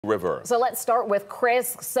River. So let's start with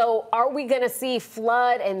Chris. So are we going to see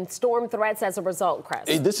flood and storm threats as a result,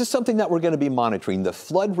 Chris? This is something that we're going to be monitoring. The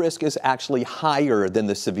flood risk is actually higher than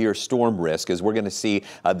the severe storm risk, as we're going to see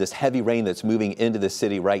this heavy rain that's moving into the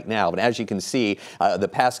city right now. But as you can see, the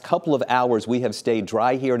past couple of hours we have stayed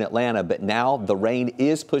dry here in Atlanta, but now the rain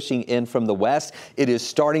is pushing in from the west. It is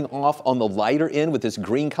starting off on the lighter end with this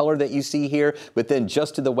green color that you see here, but then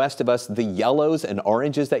just to the west of us, the yellows and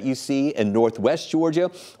oranges that you see in northwest Georgia.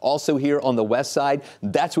 Also here on the west side,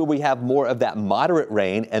 that's where we have more of that moderate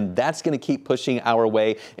rain, and that's going to keep pushing our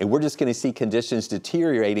way, and we're just going to see conditions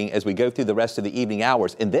deteriorating as we go through the rest of the evening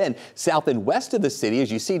hours. And then south and west of the city, as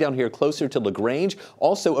you see down here closer to LaGrange,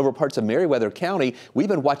 also over parts of Meriwether County, we've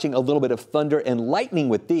been watching a little bit of thunder and lightning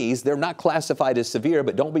with these. They're not classified as severe,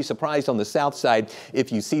 but don't be surprised on the south side if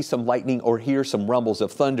you see some lightning or hear some rumbles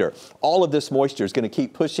of thunder. All of this moisture is going to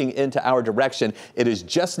keep pushing into our direction. It is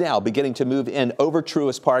just now beginning to move in over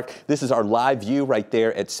Truist Park. This is our live view right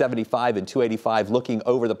there at 75 and 285 looking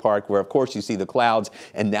over the park, where of course you see the clouds,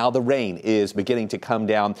 and now the rain is beginning to come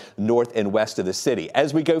down north and west of the city.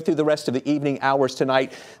 As we go through the rest of the evening hours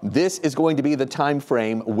tonight, this is going to be the time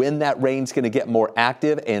frame when that rain's going to get more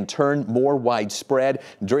active and turn more widespread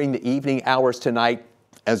during the evening hours tonight,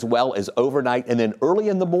 as well as overnight, and then early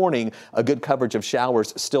in the morning, a good coverage of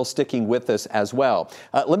showers still sticking with us as well.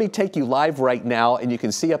 Let me take you live right now, and you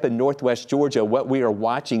can see up in northwest Georgia what we are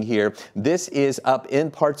watching here. This is up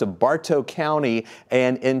in parts of Bartow County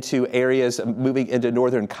and into areas moving into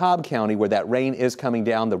northern Cobb County where that rain is coming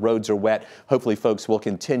down. The roads are wet. Hopefully folks will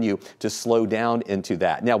continue to slow down into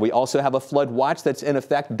that. Now, we also have a flood watch that's in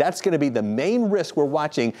effect. That's going to be the main risk we're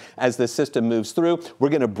watching as the system moves through. We're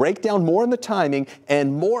going to break down more on the timing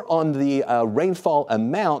and more on the rainfall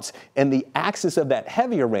amounts and the axis of that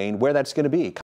heavier rain, where that's going to be.